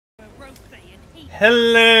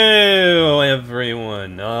Hello,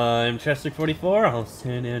 everyone. I'm Chester44,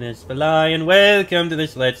 also known as Fly, and welcome to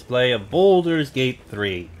this Let's Play of Baldur's Gate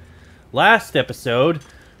 3. Last episode,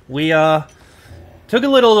 we took a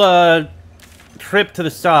little trip to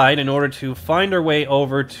the side in order to find our way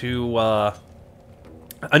over to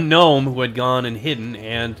a gnome who had gone and hidden,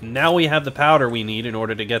 and now we have the powder we need in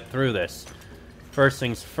order to get through this. First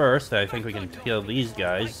things first, I think we can tell these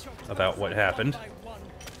guys about what happened.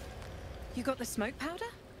 You got the smoke powder?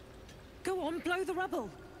 Go on, blow the rubble.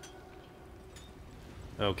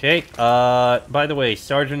 Okay, by the way,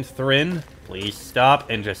 Sergeant Thrin, please stop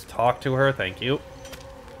and just talk to her, thank you.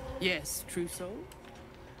 Yes, true soul.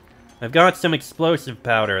 I've got some explosive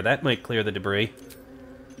powder, that might clear the debris.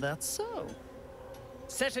 That's so.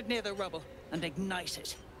 Set it near the rubble and ignite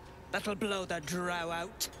it. That'll blow the drow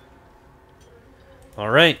out.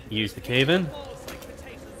 Alright, use the cave-in.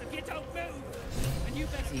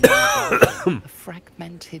 A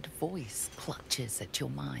fragmented voice clutches at your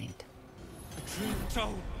mind. True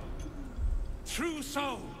soul! True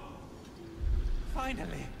soul!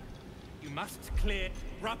 Finally! You must clear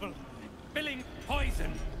rubble, spilling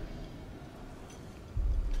poison!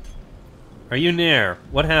 Are you near?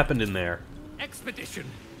 What happened in there? Expedition!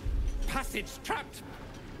 Passage trapped!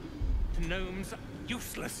 Gnomes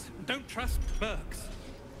useless. Don't trust mercs.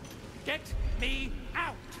 Get me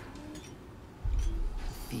out!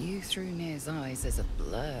 View through Nir's eyes is a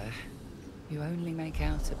blur. You only make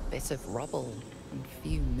out a bit of rubble and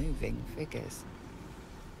few moving figures.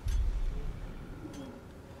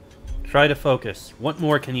 Try to focus. What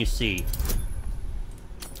more can you see?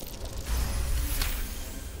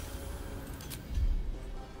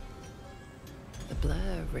 The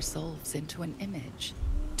blur resolves into an image.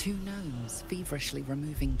 Two gnomes feverishly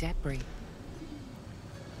removing debris,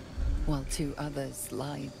 while two others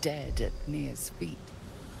lie dead at Nir's feet,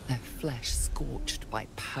 their flesh scorched by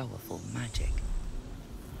powerful magic.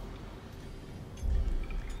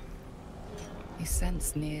 You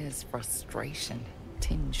sense Nir's frustration,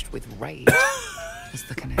 tinged with rage, as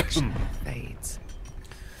the connection fades.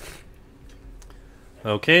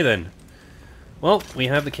 Okay, then. Well, we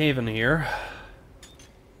have the cave in here.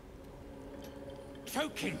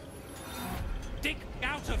 Choking! Dig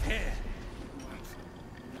out of here!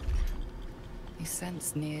 You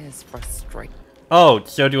sense Nir's frustration. Oh,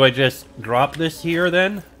 so do I just drop this here,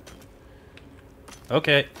 then?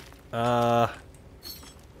 Okay.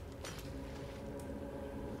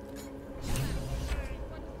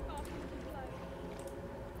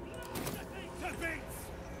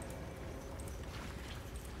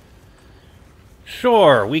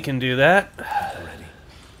 Sure, we can do that.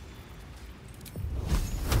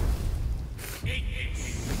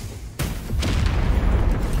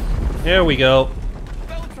 Here we go.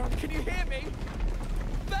 Baldur, can you hear me?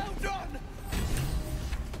 Baldur!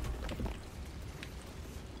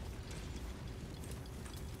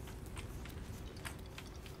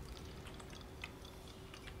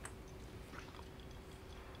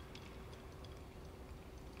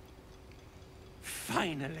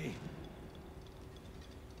 Finally.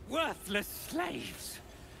 Worthless slaves.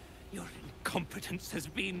 Your incompetence has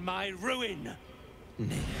been my ruin.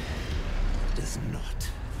 Nir does not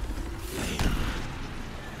fail.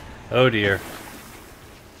 Oh dear.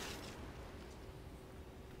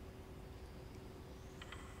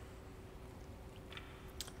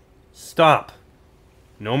 Stop.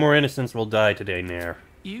 No more innocents will die today, Nair.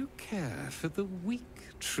 You care for the weak,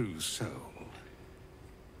 true soul.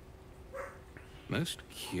 Most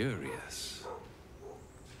curious.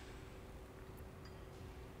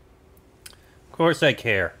 Of course I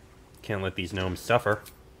care. Can't let these gnomes suffer.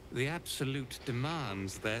 The Absolute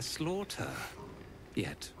demands their slaughter.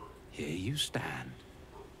 Yet, here you stand,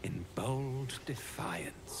 in bold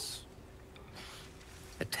defiance.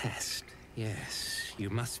 A test, yes, you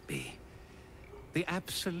must be. The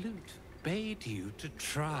Absolute bade you to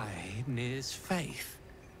try Nir's faith.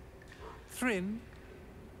 Thrin,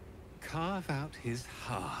 carve out his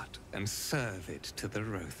heart and serve it to the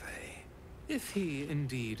Rothe. If he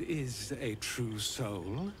indeed is a true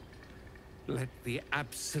soul, let the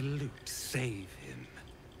Absolute save him.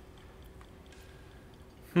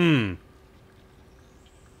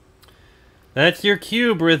 That's your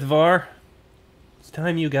cue, Brithvar. It's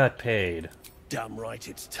time you got paid. Damn right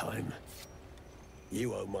it's time.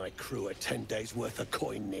 You owe my crew a 10 days' worth of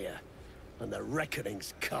coin, Nir, and the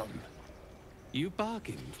reckoning's come. You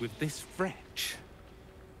bargained with this wretch.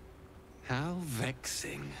 How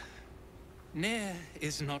vexing. Nir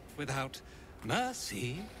is not without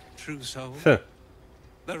mercy, true soul.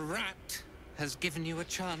 The rat has given you a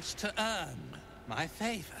chance to earn my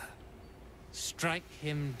favor. Strike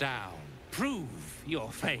him down. Prove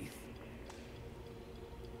your faith.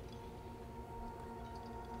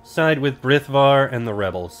 Side with Brithvar and the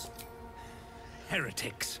rebels.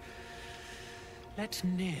 Heretics. Let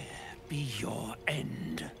Nyr be your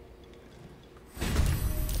end.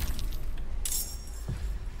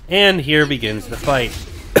 And here begins the fight.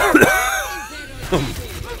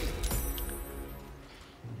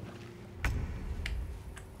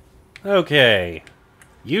 Okay.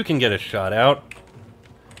 You can get a shot out.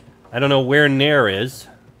 I don't know where Nair is.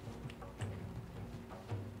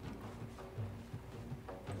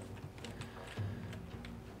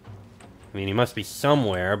 I mean, he must be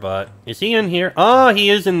somewhere, but... Is he in here? Ah, he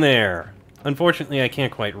is in there! Unfortunately, I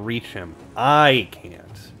can't quite reach him. I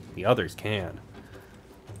can't. The others can.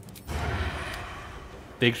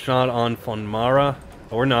 Big shot on Fonmara.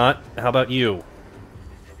 Or not. How about you?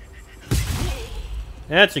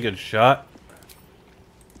 That's a good shot.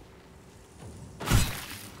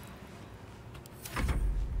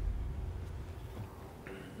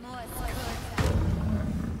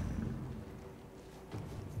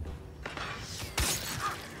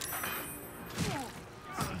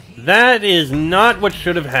 That is not what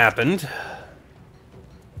should have happened.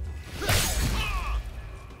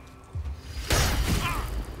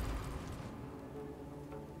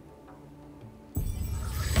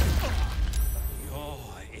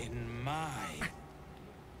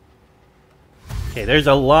 Okay, there's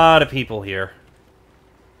a lot of people here.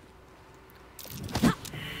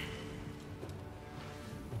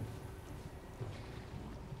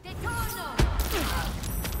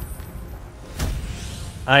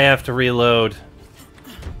 I have to reload.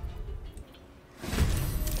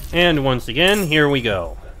 And once again, here we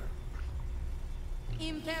go.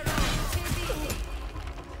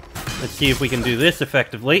 Let's see if we can do this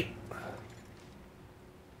effectively.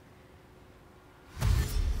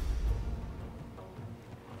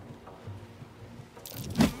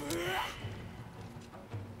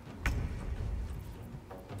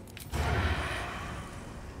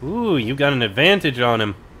 Ooh, you got an advantage on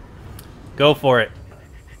him. Go for it.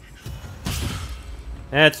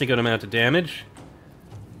 That's a good amount of damage.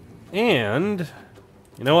 And...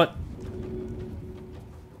 you know what?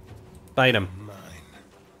 Bite him.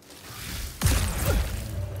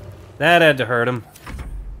 That had to hurt him.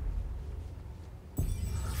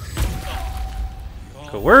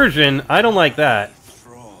 Coercion? I don't like that.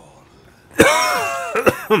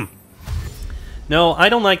 No, I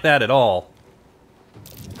don't like that at all.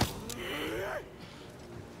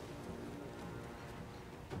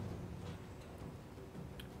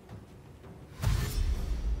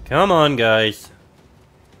 Come on, guys.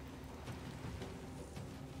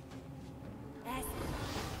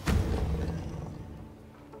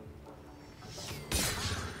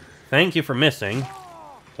 Thank you for missing.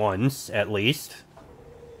 Once, at least.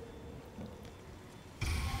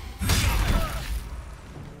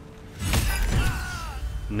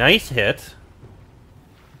 Nice hit.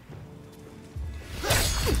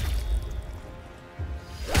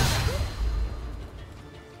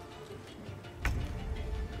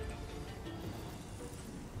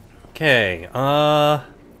 Okay,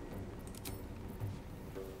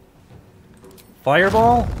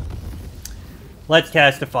 Fireball? Let's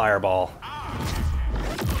cast a fireball.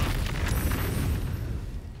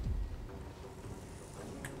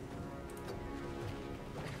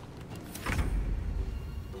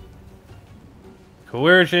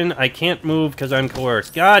 Coercion, I can't move because I'm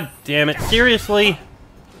coerced. God damn it, seriously?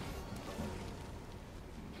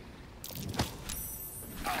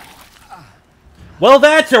 Well,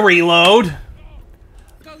 that's a reload!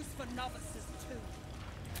 Goes for novices too.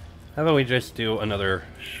 How about we just do another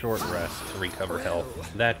short rest to recover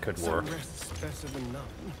health? That could work.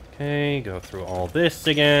 Okay, go through all this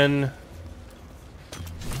again.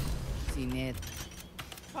 See Nyr.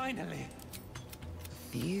 Finally.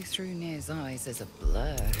 View through Nyr's eyes is a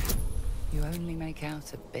blur. You only make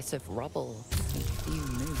out a bit of rubble and few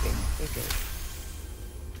moving figures.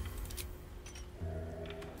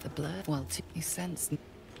 The blur, well, you sense.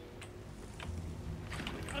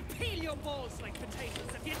 I'll peel your balls like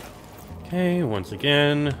potatoes if you don't. Okay, once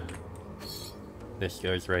again. This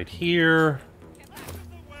goes right here.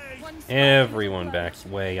 Everyone backs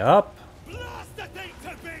way up. Blast the thing to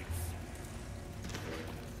bits!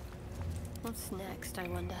 What's next, I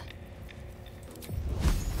wonder?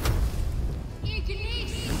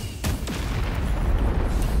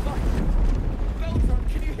 Baldur,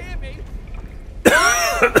 can you hear me?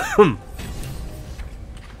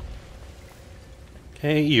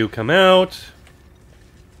 Okay, you come out.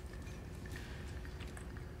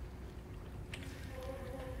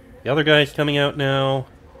 The other guy's coming out now.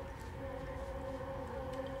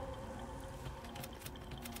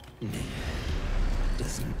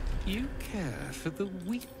 Doesn't you care for the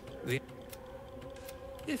weak?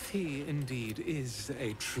 If he indeed is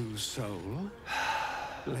a true soul,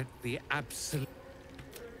 let the absolute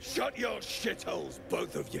Shut your shitholes,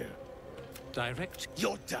 both of you. direct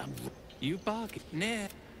You're damn. you bargain. Near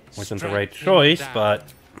Wasn't the strike right him choice, down.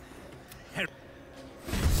 but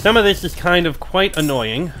some of this is kind of quite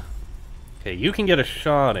annoying. Okay, you can get a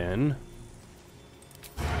shot in.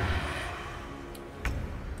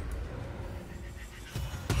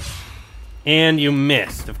 And you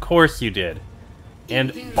missed. Of course you did.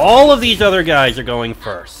 And all of these other guys are going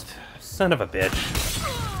first. Son of a bitch.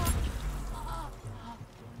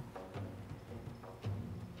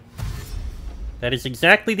 That is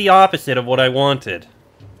exactly the opposite of what I wanted.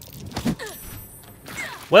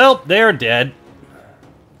 Well, they're dead.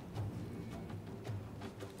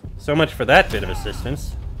 So much for that bit of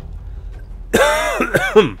assistance.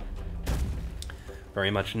 Very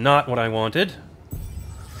much not what I wanted.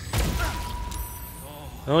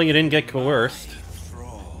 Oh, you didn't get coerced.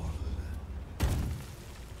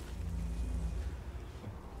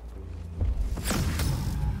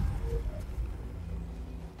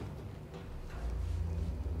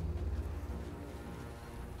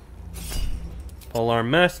 Polearm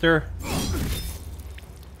Master.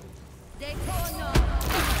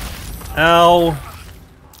 Ow.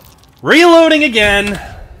 Reloading again.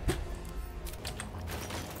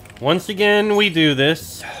 Once again, we do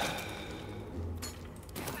this.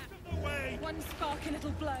 One spark and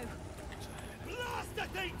it'll blow. Blast the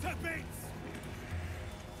thing to bits!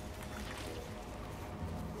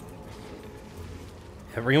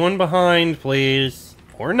 Everyone behind, please.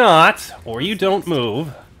 Or not. Or you don't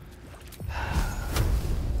move.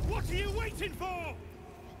 What are you waiting for?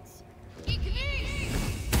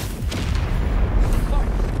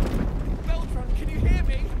 Baldur, can you hear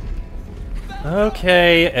me?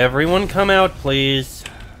 Okay, everyone come out, please.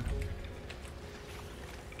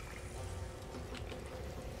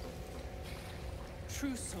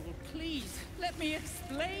 True soul, please, let me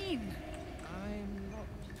explain. I'm not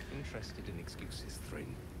interested in excuses,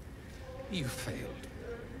 Thrin. You failed.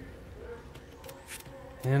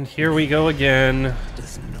 And here we go again.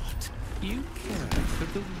 Does not. You care for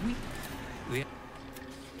the weak.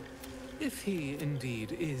 If he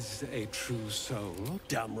indeed is a true soul,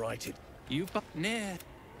 Damn right it. you but near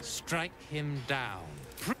strike him down.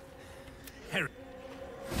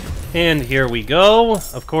 And here we go.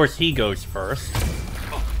 Of course, he goes first.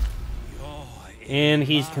 And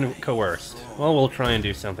he's coerced. Well, we'll try and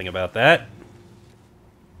do something about that.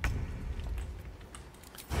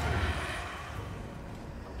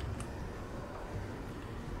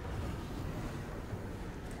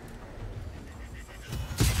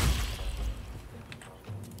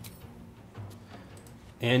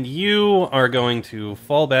 And you are going to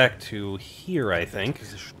fall back to here, I think.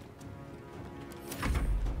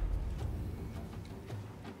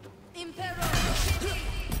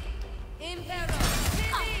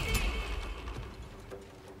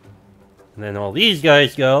 And then all these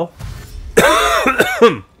guys go.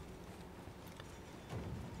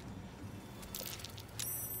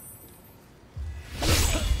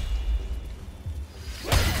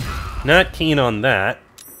 Not keen on that.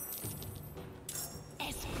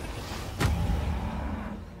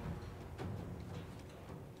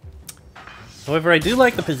 However, I do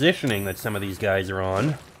like the positioning that some of these guys are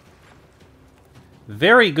on.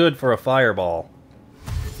 Very good for a fireball.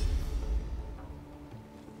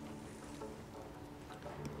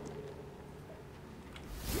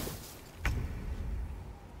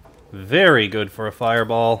 Very good for a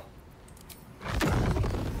fireball.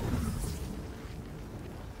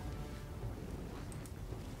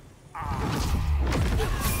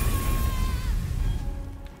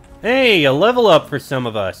 Hey, a level up for some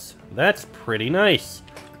of us. That's pretty nice.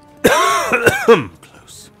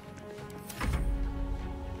 Close.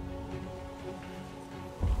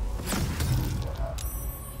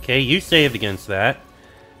 Okay, you saved against that.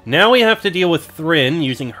 Now we have to deal with Thrin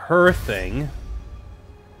using her thing.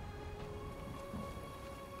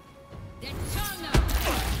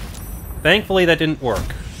 Thankfully, that didn't work.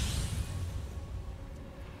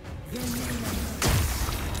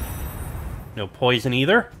 No poison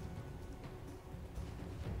either.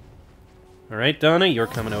 Alright, Donna, you're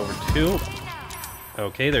coming over too.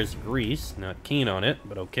 Okay, there's grease. Not keen on it,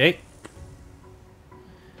 but okay.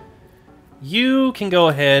 You can go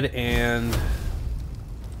ahead and...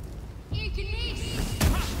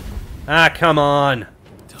 Ah, come on!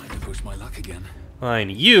 Time to push my luck again. Fine,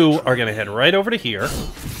 you are gonna head right over to here.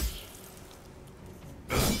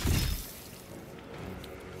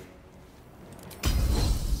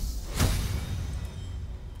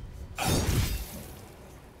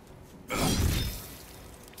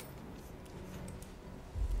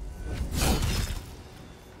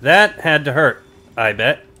 That had to hurt, I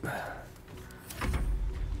bet.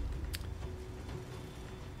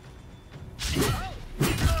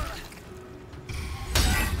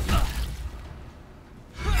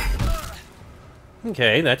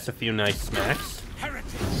 Okay, that's a few nice smacks.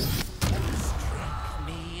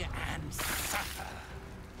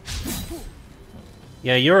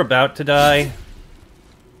 Yeah, you're about to die.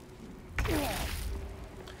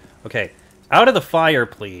 Okay, out of the fire,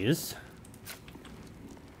 please.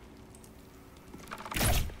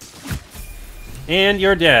 And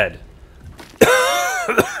you're dead.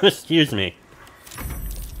 Excuse me.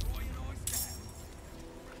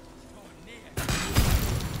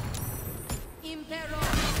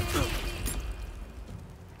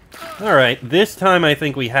 Alright, this time I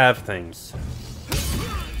think we have things.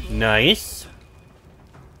 Nice.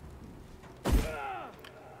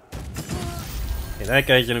 Okay, that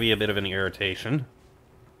guy's gonna be a bit of an irritation.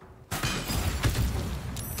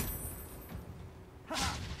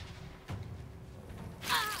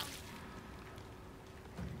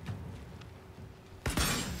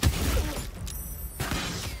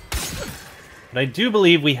 But I do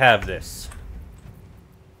believe we have this.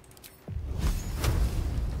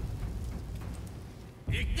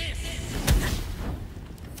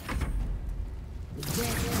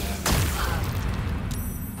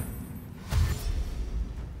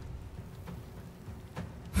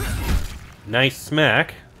 Nice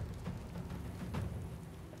smack.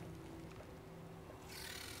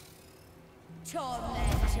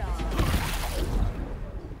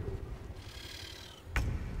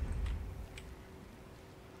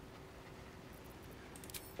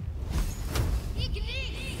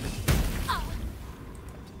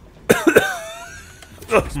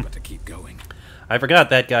 Better keep going. I forgot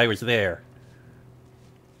that guy was there.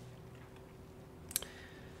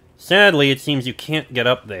 Sadly, it seems you can't get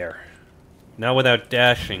up there. Not without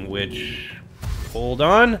dashing, which... Hold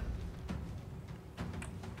on.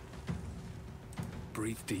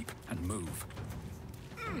 Breathe deep and move.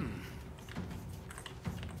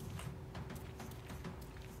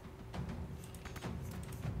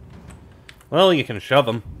 Well, you can shove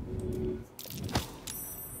him.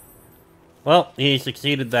 Well, he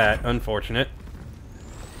succeeded that. Unfortunate.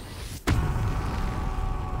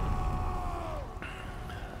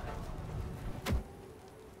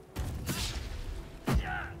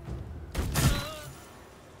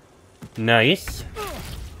 Nice.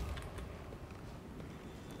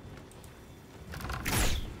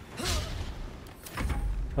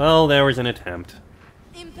 Well, there was an attempt.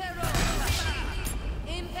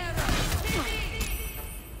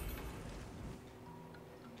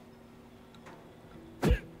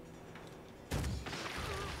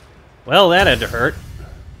 Well, that had to hurt.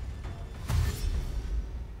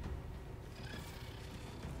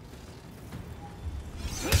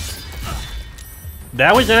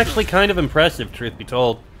 That was actually kind of impressive, truth be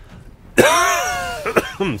told.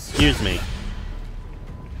 Excuse me.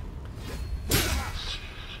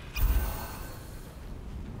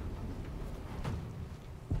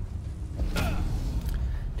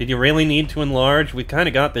 Did you really need to enlarge? We kind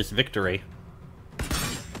of got this victory.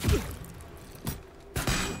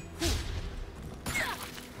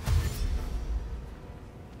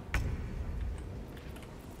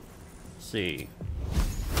 See.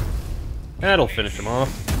 That'll finish him off.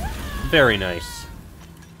 Very nice.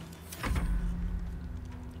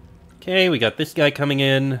 Okay, we got this guy coming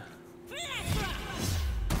in.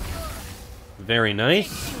 Very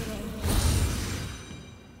nice.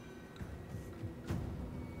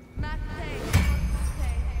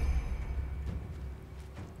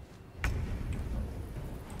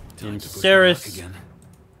 And Ceres. Again.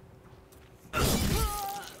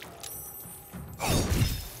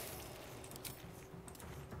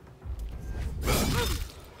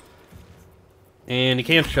 And you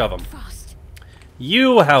can't shove him.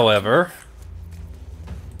 You, however...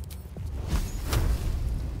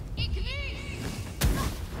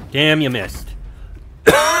 Damn, you missed.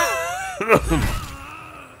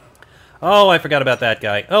 Oh, I forgot about that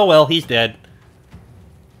guy. Oh well, he's dead.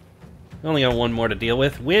 Only got one more to deal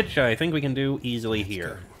with, which I think we can do easily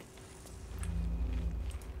here.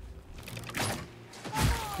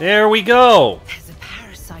 There we go! There's a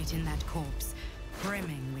parasite in that corpse,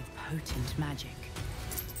 brimming with potent magic.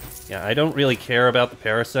 Yeah, I don't really care about the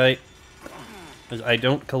parasite, because I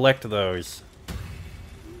don't collect those.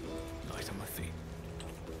 Light on my feet.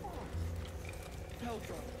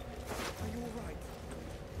 Baldur, are you alright?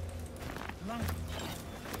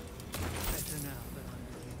 Better now that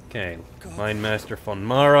I'm Okay, Mind Master von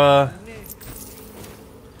Mara.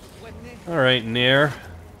 Alright, Nair.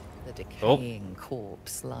 The decaying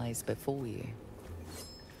corpse lies before you.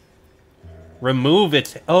 Remove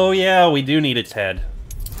its... Oh, yeah, we do need its head.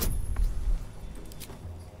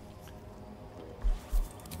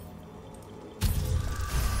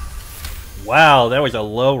 Wow, that was a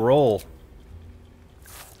low roll.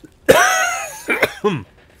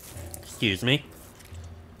 Excuse me.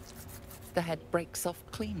 The head breaks off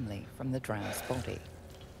cleanly from the Drow's body.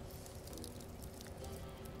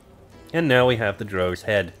 And now we have the Drow's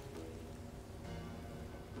head.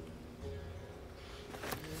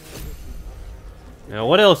 Now,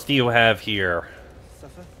 what else do you have here?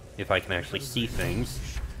 If I can actually see things.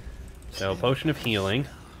 So, Potion of Healing.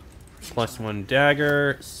 +1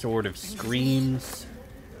 dagger. Sword of Screams.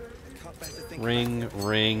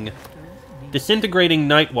 Ring. Disintegrating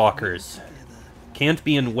Nightwalkers. Can't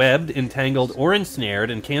be enwebbed, entangled, or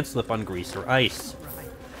ensnared, and can't slip on grease or ice.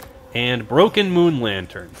 And Broken Moon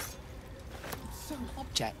Lantern. Some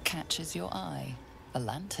object catches your eye. A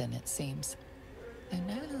lantern, it seems.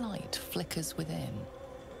 Though no light flickers within.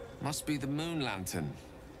 Must be the moon lantern.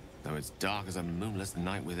 Though it's dark as a moonless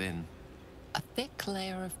night within. A thick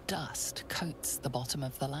layer of dust coats the bottom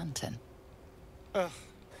of the lantern. Ugh,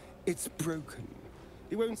 it's broken.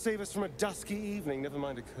 It won't save us from a dusky evening, never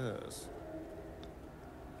mind a curse.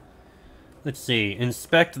 Let's see.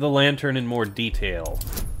 Inspect the lantern in more detail.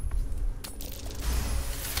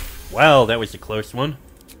 Wow, that was a close one.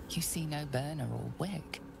 You see no burner or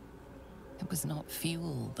wick. It was not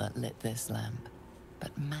fuel that lit this lamp,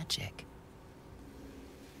 but magic.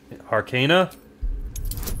 Arcana?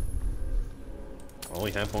 Well,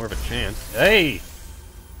 we have more of a chance. Hey!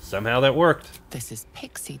 Somehow that worked. This is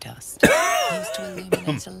pixie dust, used to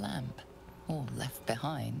illuminate a lamp, or left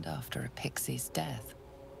behind after a pixie's death.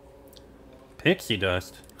 Pixie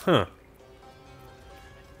dust? Huh.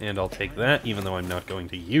 And I'll take that, even though I'm not going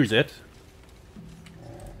to use it.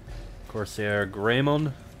 Corsair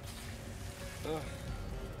Greymon.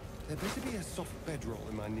 There better be a soft bedroll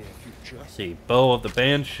in my near future. Let's see. Bow of the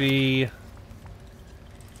Banshee.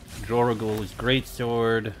 Joragul's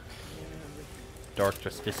Greatsword. Dark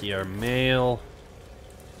Justiciar Mail.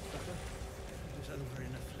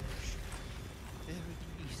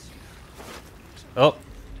 Oh.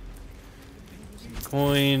 Some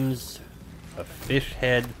coins. A fish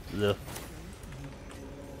head. Ugh.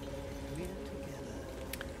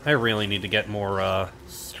 I really need to get more,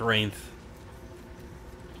 strength.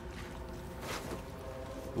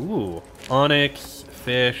 Ooh. Onyx,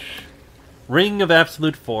 fish. Ring of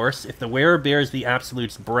Absolute Force. If the wearer bears the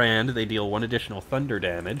Absolute's brand, they deal 1 additional thunder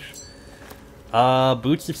damage.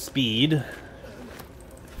 Boots of Speed.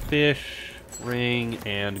 Fish, ring,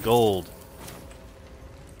 and gold.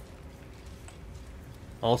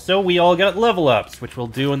 Also, we all got level ups, which we'll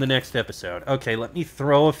do in the next episode. Okay, let me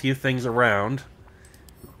throw a few things around.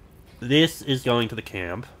 This is going to the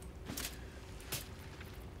camp.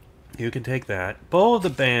 You can take that. Bow of the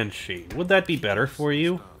Banshee. Would that be better for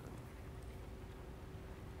you?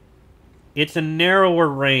 It's a narrower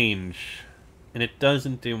range, and it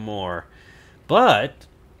doesn't do more. But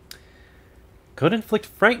could inflict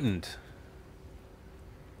frightened.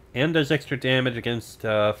 And does extra damage against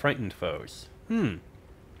frightened foes.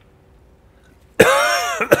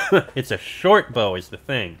 It's a short bow is the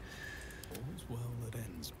thing.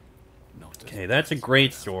 Okay, that's a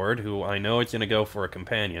great sword, who I know it's going to go for a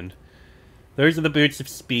companion. Those are the Boots of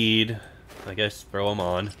Speed. I guess throw them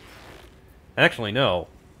on. Actually, no.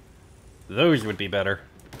 Those would be better.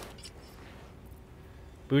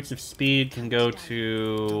 Boots of Speed can go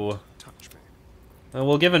to...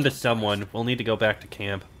 we'll give them to someone. We'll need to go back to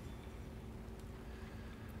camp.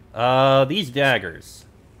 These daggers.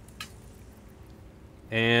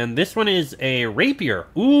 And this one is a rapier.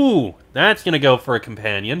 Ooh, that's going to go for a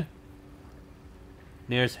companion.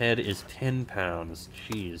 Nair's head is 10 pounds.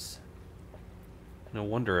 Jeez. No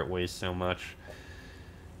wonder it weighs so much.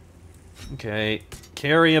 Okay,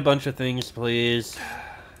 carry a bunch of things, please.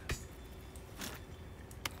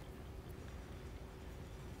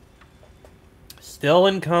 Still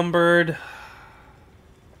encumbered.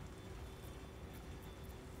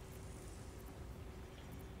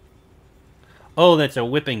 Oh, that's a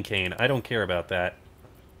whipping cane. I don't care about that.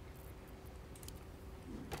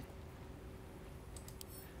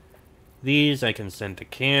 These I can send to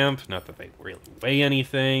camp. Not that they really weigh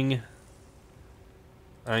anything.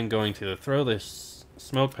 I'm going to throw this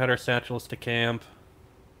smoke powder satchels to camp.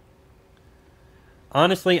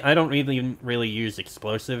 Honestly, I don't really use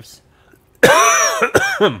explosives.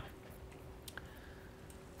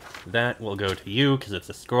 That will go to you, because it's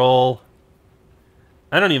a scroll.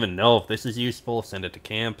 I don't even know if this is useful. Send it to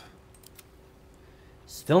camp.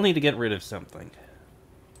 Still need to get rid of something.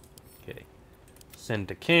 Okay. Send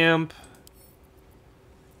to camp.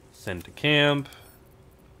 Send to camp.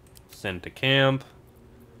 Send to camp.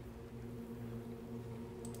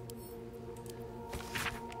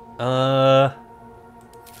 Oh,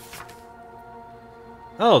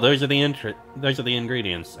 those are the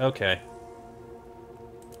ingredients. Okay.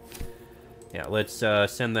 Yeah, let's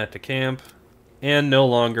send that to camp. And no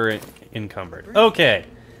longer encumbered. Okay.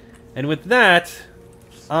 And with that,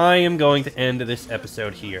 I am going to end this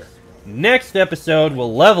episode here. Next episode,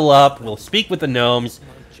 we'll level up, we'll speak with the gnomes,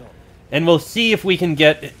 and we'll see if we can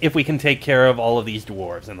take care of all of these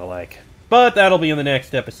dwarves and the like. But that'll be in the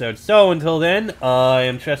next episode. So until then, I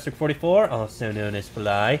am Chester44, also known as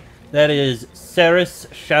Fly. That is Ceres,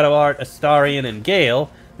 Shadowheart, Astarion, and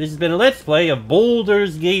Gale. This has been a Let's Play of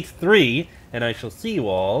Baldur's Gate 3, and I shall see you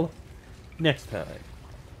all next time.